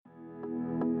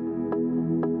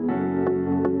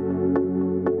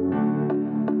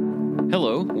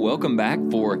Welcome back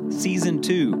for Season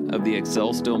 2 of the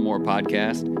Excel Still More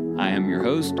podcast. I am your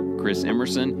host, Chris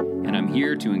Emerson, and I'm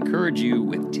here to encourage you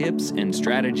with tips and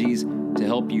strategies to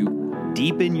help you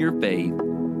deepen your faith,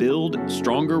 build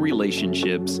stronger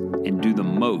relationships, and do the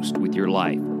most with your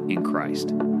life in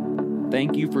Christ.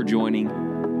 Thank you for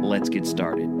joining. Let's get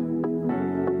started.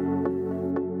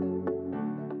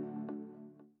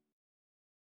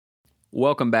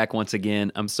 Welcome back once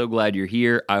again. I'm so glad you're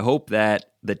here. I hope that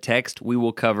the text we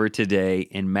will cover today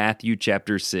in Matthew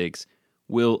chapter 6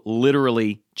 will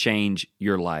literally change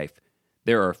your life.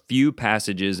 There are few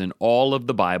passages in all of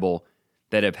the Bible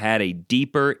that have had a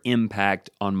deeper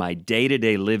impact on my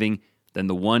day-to-day living than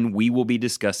the one we will be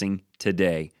discussing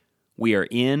today. We are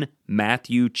in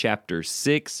Matthew chapter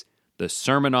 6, the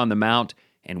Sermon on the Mount,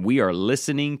 and we are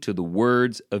listening to the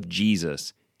words of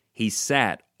Jesus. He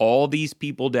sat all these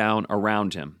people down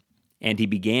around him, and he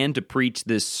began to preach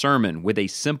this sermon with a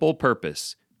simple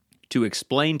purpose: to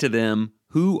explain to them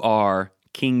who are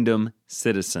kingdom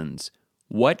citizens,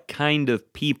 what kind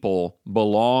of people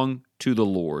belong to the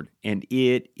Lord, and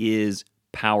it is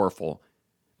powerful.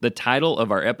 The title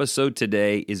of our episode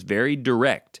today is very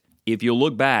direct. If you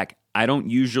look back, I don't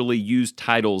usually use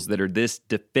titles that are this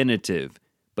definitive,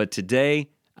 but today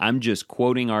I'm just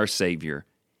quoting our Savior.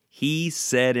 He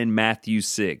said in Matthew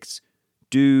 6,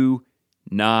 "Do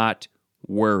not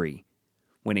worry."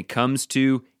 When it comes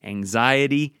to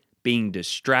anxiety, being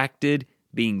distracted,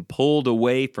 being pulled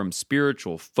away from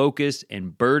spiritual focus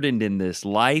and burdened in this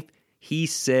life, he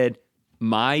said,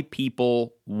 my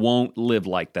people won't live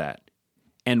like that.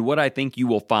 And what I think you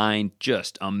will find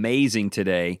just amazing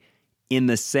today, in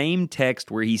the same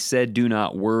text where he said, "Do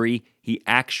not worry," he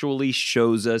actually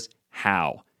shows us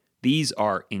how. These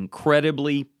are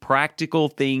incredibly practical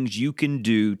things you can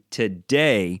do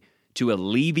today to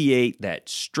alleviate that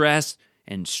stress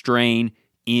and strain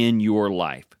in your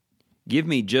life. Give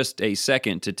me just a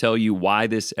second to tell you why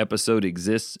this episode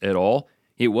exists at all.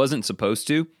 It wasn't supposed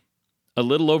to. A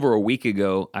little over a week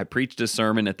ago, I preached a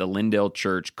sermon at the Lindale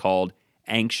Church called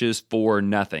Anxious for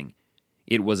Nothing.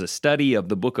 It was a study of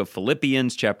the book of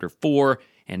Philippians chapter 4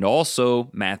 and also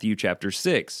Matthew chapter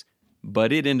 6.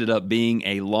 But it ended up being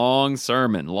a long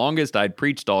sermon, longest I'd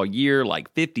preached all year,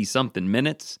 like 50-something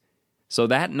minutes. So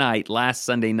that night, last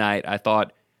Sunday night, I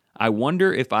thought, I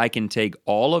wonder if I can take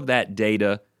all of that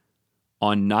data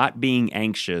on not being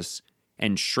anxious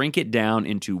and shrink it down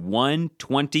into one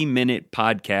 20-minute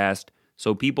podcast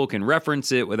so people can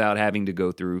reference it without having to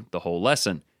go through the whole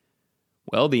lesson.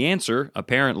 Well, the answer,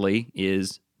 apparently,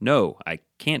 is no, I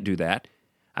can't do that.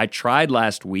 I tried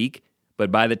last week,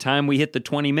 but by the time we hit the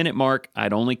 20-minute mark,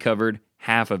 I'd only covered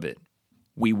half of it.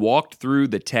 We walked through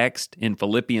the text in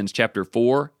Philippians chapter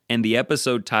 4, and the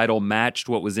episode title matched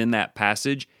what was in that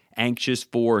passage, Anxious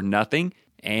for Nothing,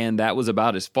 and that was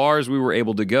about as far as we were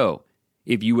able to go.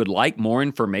 If you would like more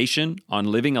information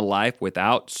on living a life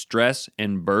without stress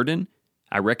and burden,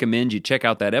 I recommend you check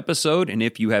out that episode, and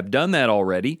if you have done that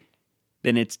already,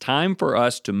 then it's time for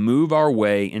us to move our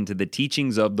way into the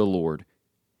teachings of the Lord.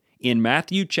 In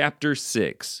Matthew chapter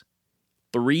 6,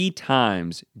 3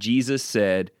 times Jesus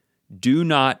said, "Do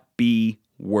not be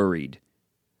worried."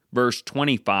 Verse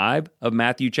 25 of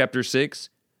Matthew chapter 6,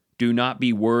 "Do not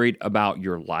be worried about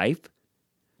your life,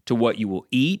 to what you will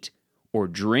eat or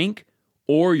drink,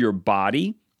 or your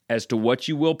body as to what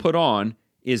you will put on.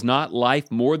 Is not life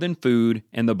more than food,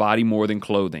 and the body more than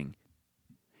clothing?"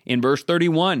 In verse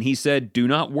 31, he said, "Do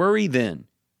not worry then,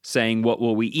 saying, what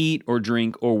will we eat or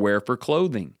drink or wear for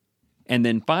clothing?" And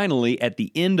then finally, at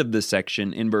the end of the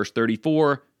section in verse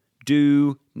 34,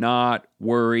 "Do not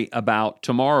worry about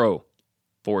tomorrow,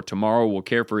 for tomorrow will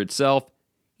care for itself.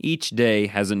 Each day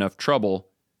has enough trouble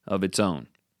of its own."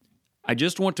 I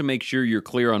just want to make sure you're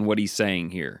clear on what he's saying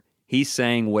here. He's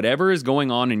saying whatever is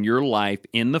going on in your life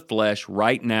in the flesh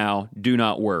right now, do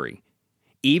not worry.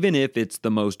 Even if it's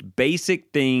the most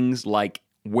basic things like,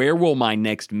 where will my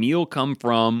next meal come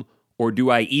from, or do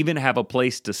I even have a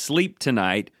place to sleep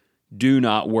tonight, do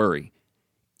not worry.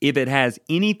 If it has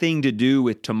anything to do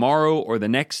with tomorrow or the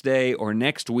next day or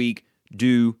next week,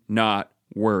 do not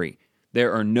worry.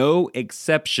 There are no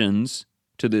exceptions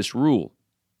to this rule.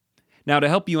 Now, to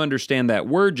help you understand that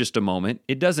word just a moment,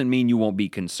 it doesn't mean you won't be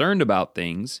concerned about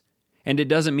things, and it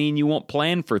doesn't mean you won't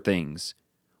plan for things.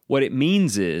 What it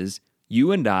means is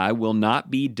you and I will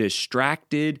not be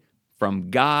distracted from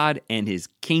God and His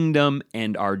kingdom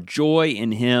and our joy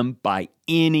in Him by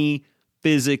any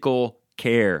physical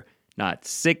care. Not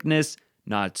sickness,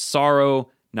 not sorrow,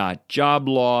 not job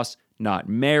loss, not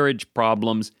marriage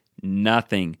problems,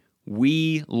 nothing.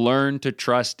 We learn to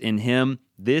trust in Him.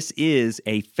 This is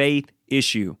a faith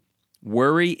issue.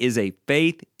 Worry is a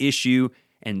faith issue,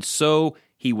 and so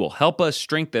He will help us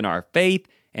strengthen our faith,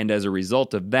 and as a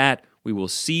result of that, we will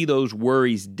see those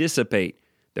worries dissipate.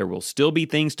 There will still be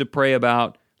things to pray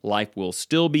about, life will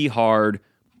still be hard,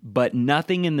 but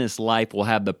nothing in this life will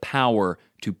have the power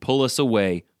to pull us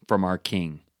away from our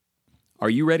King. Are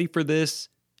you ready for this?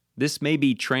 This may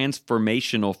be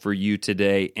transformational for you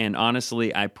today, and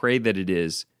honestly, I pray that it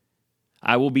is.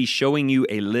 I will be showing you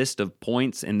a list of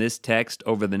points in this text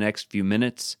over the next few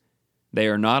minutes. They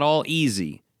are not all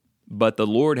easy, but the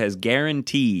Lord has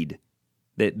guaranteed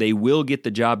that they will get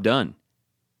the job done.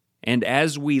 And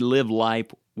as we live life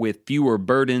with fewer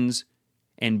burdens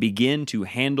and begin to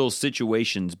handle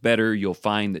situations better, you'll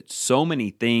find that so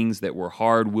many things that were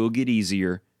hard will get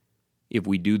easier if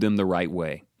we do them the right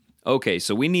way. Okay,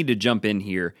 so we need to jump in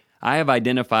here. I have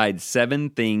identified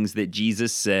 7 things that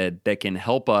Jesus said that can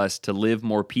help us to live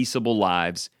more peaceable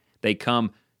lives. They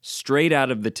come straight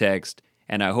out of the text,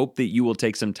 and I hope that you will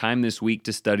take some time this week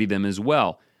to study them as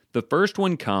well. The first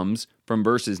one comes from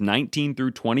verses 19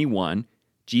 through 21.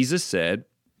 Jesus said,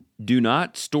 "Do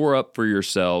not store up for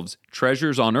yourselves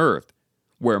treasures on earth,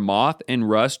 where moth and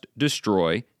rust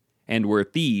destroy, and where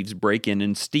thieves break in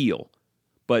and steal.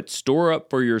 But store up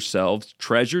for yourselves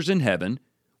treasures in heaven,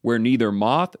 where neither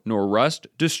moth nor rust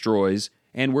destroys,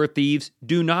 and where thieves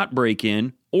do not break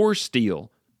in or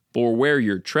steal. For where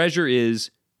your treasure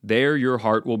is, there your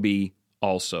heart will be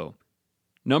also."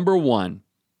 Number 1,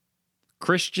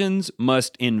 Christians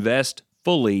must invest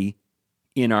fully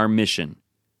in our mission.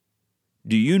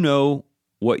 Do you know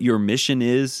what your mission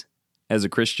is as a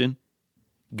Christian?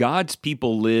 God's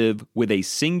people live with a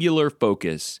singular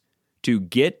focus to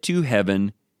get to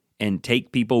heaven and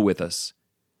take people with us,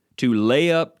 to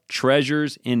lay up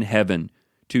treasures in heaven,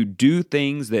 to do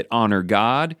things that honor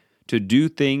God, to do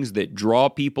things that draw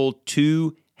people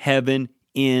to heaven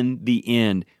in the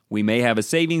end. We may have a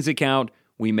savings account,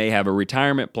 we may have a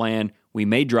retirement plan, we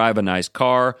may drive a nice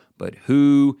car, but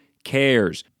who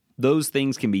cares? Those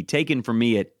things can be taken from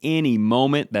me at any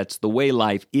moment. That's the way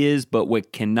life is, but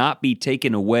what cannot be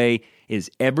taken away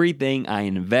is everything I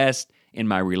invest in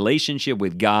my relationship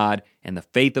with God and the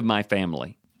faith of my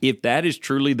family. If that is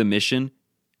truly the mission,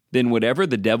 then whatever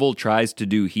the devil tries to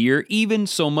do here, even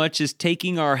so much as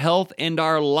taking our health and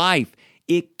our life,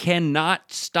 it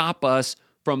cannot stop us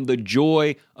from the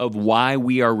joy of why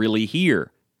we are really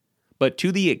here. But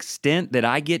to the extent that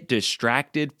I get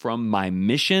distracted from my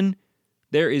mission,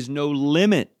 there is no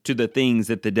limit to the things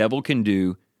that the devil can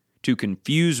do to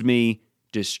confuse me,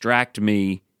 distract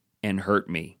me, and hurt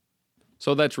me.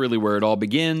 So that's really where it all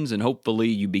begins, and hopefully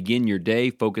you begin your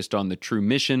day focused on the true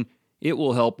mission. It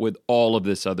will help with all of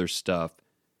this other stuff.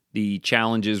 The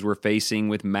challenges we're facing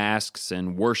with masks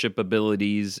and worship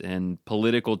abilities and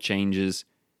political changes.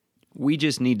 We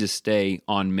just need to stay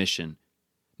on mission.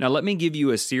 Now let me give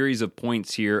you a series of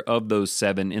points here of those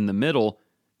 7 in the middle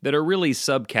that are really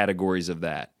subcategories of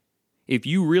that. If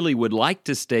you really would like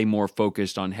to stay more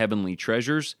focused on heavenly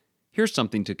treasures, here's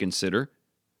something to consider.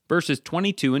 Verses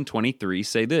 22 and 23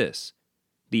 say this: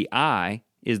 "The eye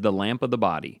is the lamp of the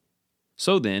body.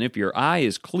 So then, if your eye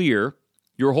is clear,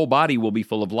 your whole body will be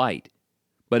full of light.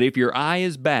 But if your eye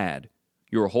is bad,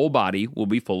 your whole body will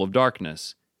be full of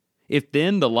darkness. If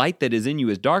then the light that is in you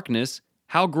is darkness,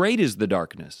 how great is the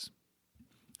darkness?"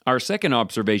 Our second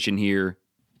observation here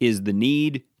is the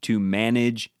need to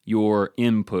manage your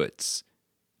inputs.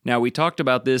 Now, we talked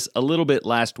about this a little bit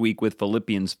last week with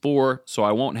Philippians 4, so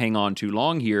I won't hang on too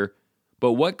long here,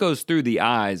 but what goes through the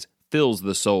eyes fills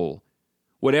the soul.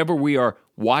 Whatever we are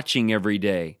watching every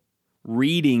day,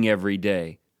 reading every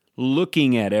day,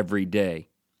 looking at every day,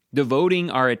 devoting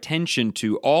our attention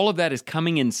to, all of that is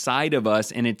coming inside of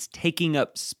us and it's taking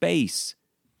up space.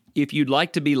 If you'd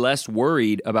like to be less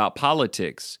worried about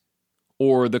politics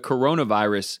or the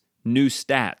coronavirus new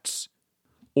stats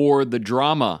or the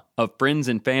drama of friends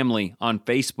and family on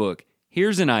Facebook,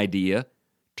 here's an idea.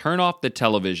 Turn off the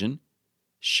television,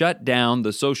 shut down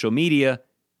the social media,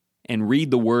 and read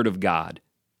the Word of God.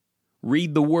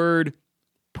 Read the Word,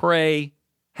 pray,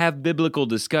 have biblical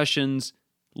discussions,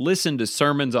 listen to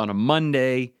sermons on a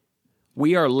Monday.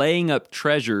 We are laying up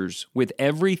treasures with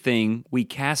everything we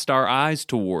cast our eyes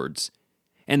towards.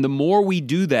 And the more we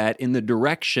do that in the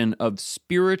direction of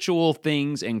spiritual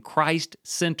things and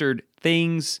Christ-centered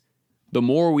things, the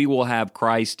more we will have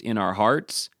Christ in our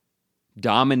hearts,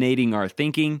 dominating our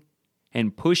thinking,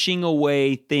 and pushing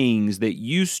away things that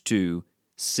used to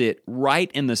sit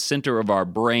right in the center of our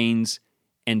brains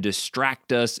and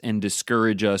distract us and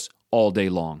discourage us all day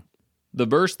long. The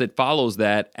verse that follows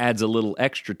that adds a little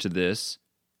extra to this.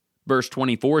 Verse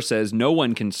 24 says, "No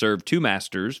one can serve 2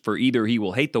 masters, for either he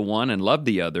will hate the one and love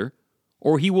the other,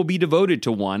 or he will be devoted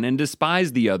to one and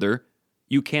despise the other.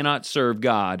 You cannot serve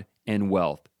God and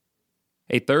wealth.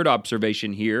 A third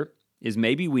observation here is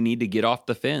maybe we need to get off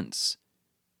the fence.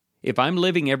 If I'm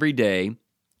living every day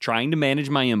trying to manage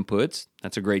my inputs,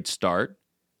 that's a great start,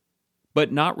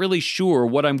 but not really sure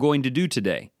what I'm going to do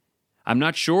today. I'm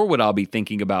not sure what I'll be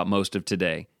thinking about most of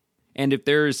today. And if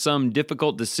there is some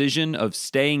difficult decision of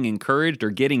staying encouraged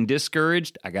or getting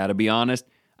discouraged, I got to be honest,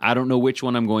 I don't know which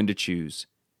one I'm going to choose.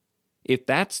 If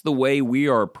that's the way we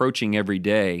are approaching every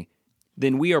day,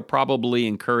 then we are probably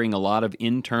incurring a lot of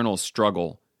internal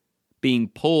struggle, being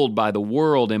pulled by the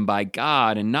world and by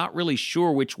God and not really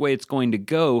sure which way it's going to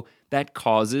go. That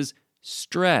causes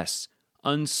stress,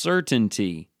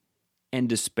 uncertainty, and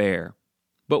despair.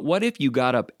 But what if you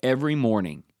got up every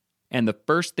morning and the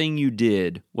first thing you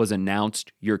did was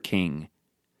announced your King?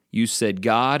 You said,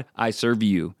 God, I serve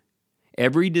you.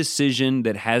 Every decision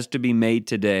that has to be made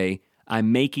today,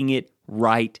 I'm making it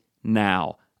right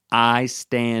now. I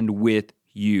stand with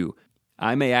you.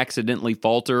 I may accidentally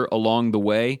falter along the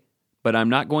way, but I'm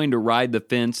not going to ride the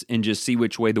fence and just see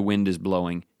which way the wind is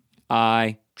blowing.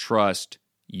 I trust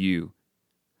you.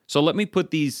 So let me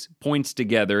put these points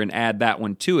together and add that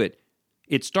one to it.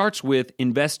 It starts with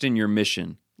invest in your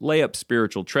mission, lay up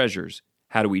spiritual treasures.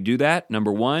 How do we do that?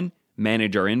 Number one,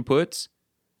 manage our inputs.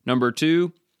 Number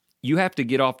two, you have to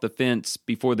get off the fence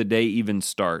before the day even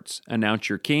starts. Announce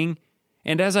your King.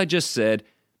 And as I just said,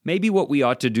 maybe what we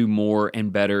ought to do more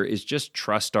and better is just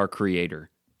trust our Creator.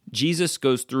 Jesus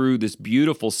goes through this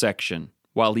beautiful section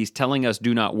while he's telling us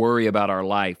do not worry about our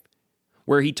life,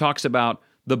 where he talks about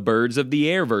the birds of the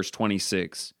air, verse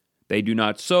 26. They do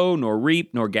not sow, nor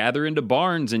reap, nor gather into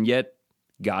barns, and yet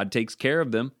God takes care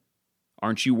of them.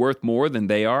 Aren't you worth more than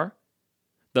they are?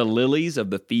 The lilies of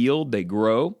the field, they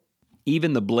grow.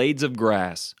 Even the blades of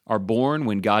grass are born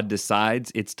when God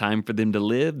decides it's time for them to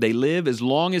live. They live as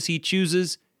long as he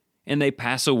chooses, and they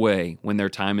pass away when their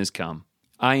time has come.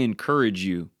 I encourage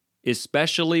you,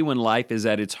 especially when life is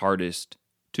at its hardest,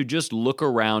 to just look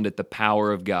around at the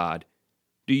power of God.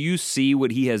 Do you see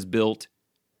what he has built?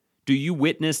 Do you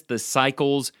witness the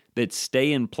cycles that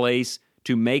stay in place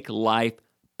to make life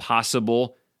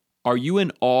possible? Are you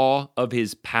in awe of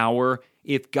his power?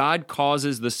 If God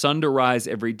causes the sun to rise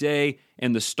every day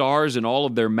and the stars in all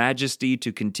of their majesty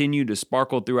to continue to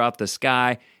sparkle throughout the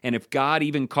sky, and if God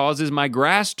even causes my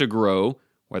grass to grow,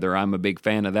 whether I'm a big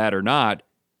fan of that or not,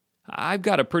 I've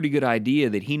got a pretty good idea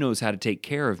that he knows how to take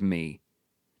care of me,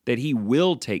 that he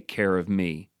will take care of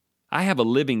me. I have a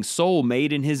living soul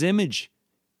made in his image.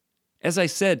 As I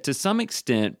said, to some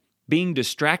extent, being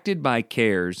distracted by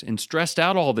cares and stressed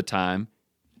out all the time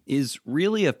is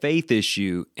really a faith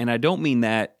issue, and I don't mean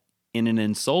that in an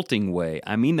insulting way.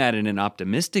 I mean that in an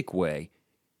optimistic way.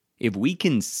 If we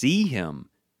can see him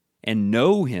and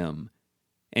know him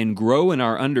and grow in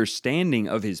our understanding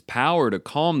of his power to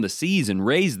calm the seas and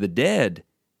raise the dead,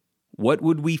 what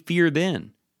would we fear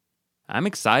then? I'm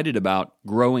excited about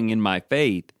growing in my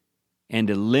faith and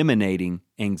eliminating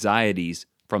anxieties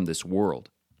from this world.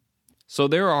 So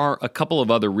there are a couple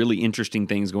of other really interesting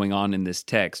things going on in this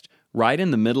text. Right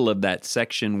in the middle of that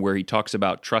section where he talks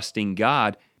about trusting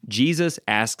God, Jesus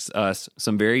asks us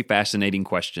some very fascinating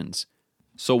questions.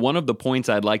 So one of the points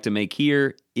I'd like to make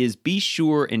here is be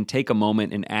sure and take a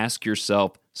moment and ask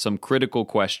yourself some critical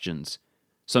questions,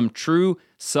 some true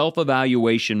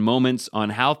self-evaluation moments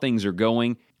on how things are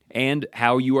going and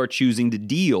how you are choosing to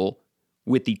deal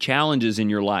with the challenges in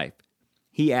your life.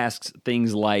 He asks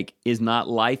things like, is not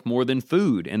life more than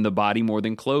food and the body more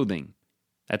than clothing?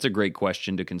 That's a great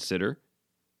question to consider.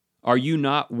 Are you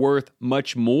not worth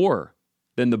much more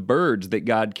than the birds that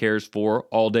God cares for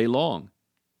all day long?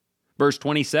 Verse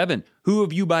 27, who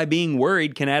of you by being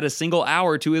worried can add a single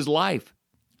hour to his life?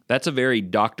 That's a very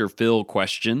Dr. Phil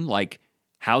question, like,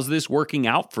 how's this working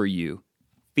out for you?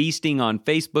 Feasting on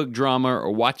Facebook drama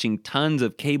or watching tons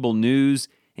of cable news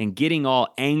and getting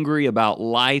all angry about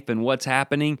life and what's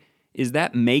happening, is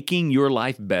that making your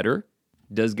life better?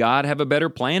 Does God have a better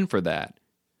plan for that?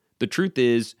 The truth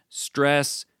is,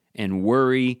 stress and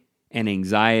worry and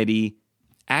anxiety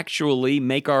actually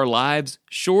make our lives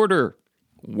shorter.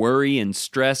 Worry and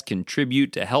stress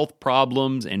contribute to health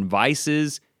problems and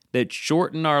vices that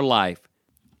shorten our life.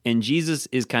 And Jesus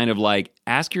is kind of like,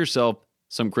 ask yourself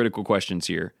some critical questions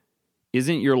here.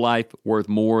 Isn't your life worth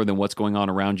more than what's going on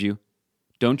around you?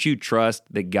 Don't you trust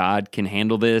that God can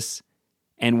handle this?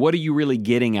 And what are you really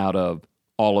getting out of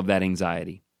all of that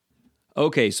anxiety?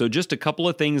 Okay, so just a couple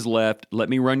of things left. Let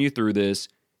me run you through this.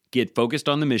 Get focused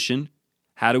on the mission.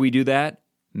 How do we do that?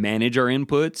 Manage our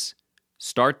inputs.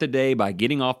 Start the day by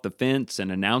getting off the fence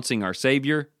and announcing our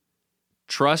Savior.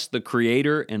 trust the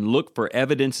Creator and look for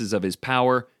evidences of His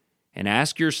power, and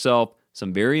ask yourself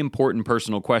some very important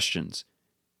personal questions.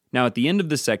 Now, at the end of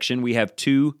the section, we have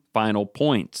 2 final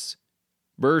points.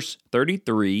 Verse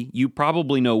 33, you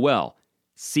probably know well.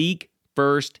 Seek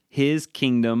first His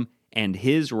kingdom and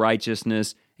His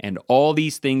righteousness, and all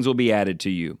these things will be added to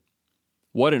you.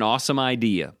 What an awesome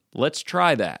idea. Let's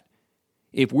try that.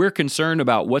 If we're concerned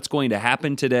about what's going to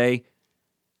happen today,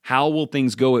 how will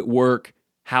things go at work?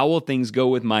 How will things go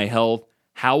with my health?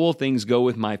 How will things go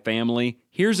with my family?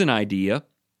 Here's an idea.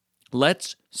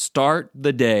 Let's start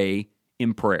the day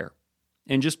in prayer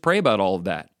and just pray about all of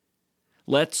that.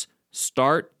 Let's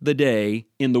start the day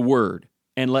in the Word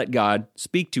and let God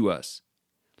speak to us.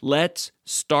 Let's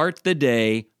start the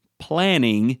day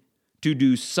planning to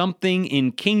do something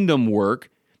in kingdom work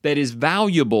that is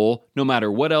valuable no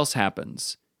matter what else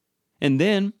happens. And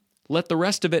then let the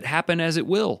rest of it happen as it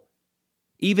will.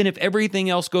 Even if everything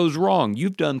else goes wrong,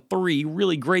 you've done 3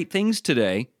 really great things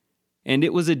today, and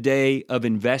it was a day of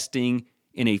investing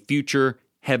in a future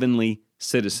heavenly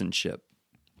citizenship.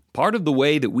 Part of the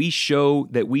way that we show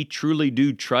that we truly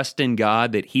do trust in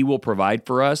God, that He will provide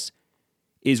for us,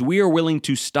 is we are willing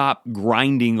to stop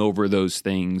grinding over those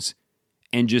things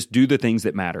and just do the things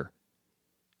that matter.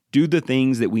 Do the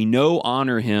things that we know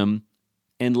honor Him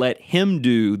and let Him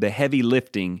do the heavy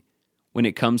lifting when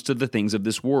it comes to the things of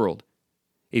this world.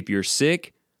 If you're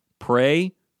sick,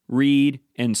 pray, read,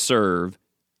 and serve,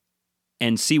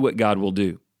 and see what God will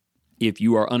do. If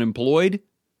you are unemployed,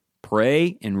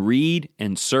 pray and read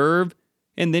and serve,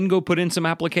 and then go put in some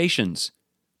applications.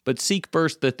 But seek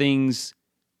first the things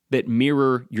that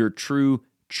mirror your true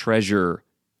treasure.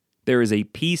 There is a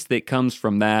peace that comes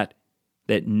from that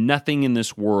nothing in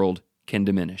this world can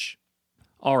diminish.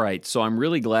 All right, so I'm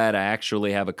really glad I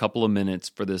actually have a couple of minutes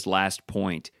for this last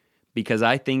point, because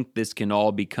I think this can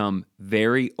all become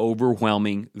very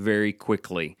overwhelming very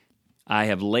quickly. I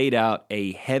have laid out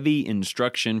a heavy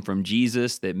instruction from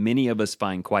Jesus that many of us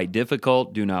find quite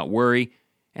difficult. Do not worry.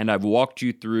 And I've walked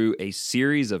you through a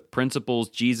series of principles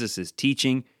Jesus is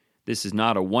teaching. This is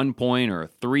not a 1-point or a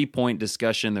 3-point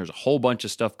discussion. There's a whole bunch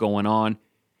of stuff going on.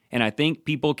 And I think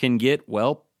people can get,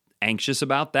 anxious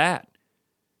about that.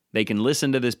 They can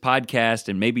listen to this podcast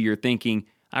and maybe you're thinking,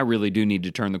 I really do need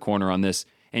to turn the corner on this,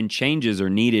 and changes are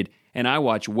needed. And I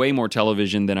watch way more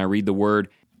television than I read the Word,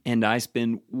 and I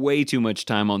spend way too much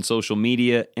time on social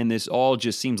media, and this all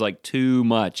just seems like too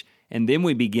much. And then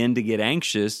we begin to get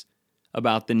anxious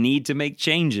about the need to make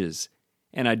changes.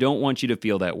 And I don't want you to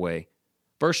feel that way.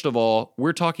 First of all,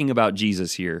 we're talking about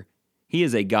Jesus here. He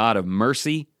is a God of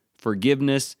mercy,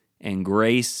 forgiveness, and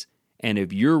grace. And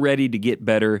if you're ready to get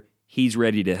better, He's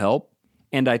ready to help.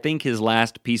 And I think His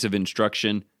last piece of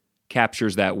instruction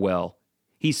captures that well.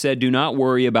 He said, do not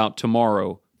worry about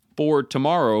tomorrow, for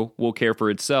tomorrow will care for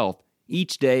itself.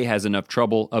 Each day has enough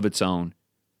trouble of its own.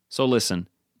 So listen,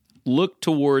 look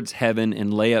towards heaven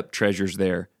and lay up treasures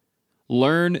there.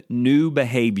 Learn new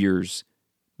behaviors.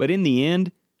 But in the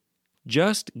end,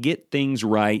 just get things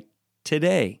right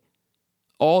today.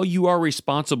 All you are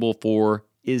responsible for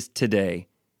is today.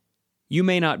 You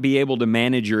may not be able to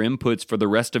manage your inputs for the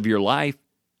rest of your life,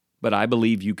 but I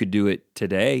believe you could do it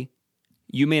today.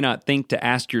 You may not think to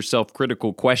ask yourself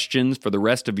critical questions for the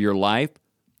rest of your life,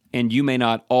 and you may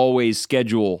not always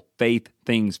schedule faith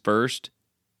things first,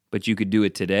 but you could do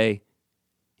it today.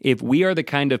 If we are the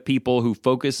kind of people who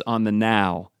focus on the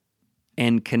now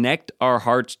and connect our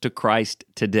hearts to Christ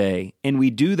today, and we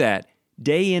do that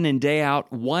day in and day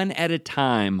out, one at a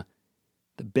time,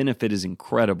 the benefit is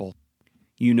incredible.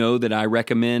 You know that I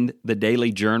recommend the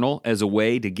daily journal as a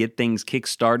way to get things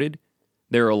kick-started.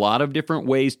 There are a lot of different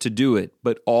ways to do it,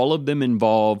 but all of them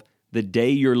involve the day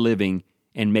you're living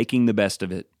and making the best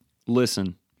of it.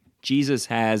 Listen, Jesus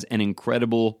has an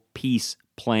incredible peace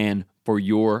plan for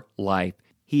your life.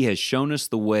 He has shown us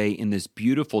the way in this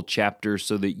beautiful chapter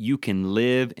so that you can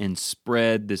live and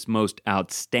spread this most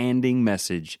outstanding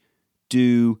message.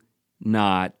 Do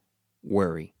not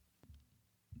worry.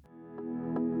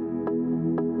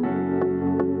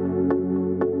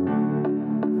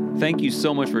 Thank you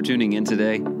so much for tuning in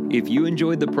today. If you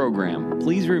enjoyed the program,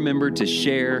 please remember to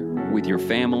share with your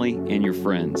family and your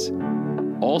friends.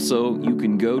 Also, you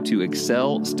can go to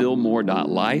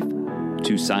excelstillmore.life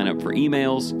to sign up for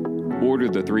emails, order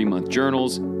the 3-month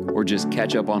journals, or just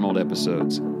catch up on old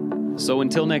episodes. So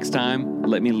until next time,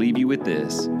 let me leave you with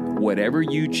this. Whatever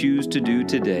you choose to do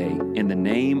today, in the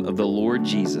name of the Lord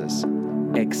Jesus,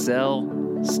 excel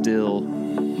still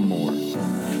more.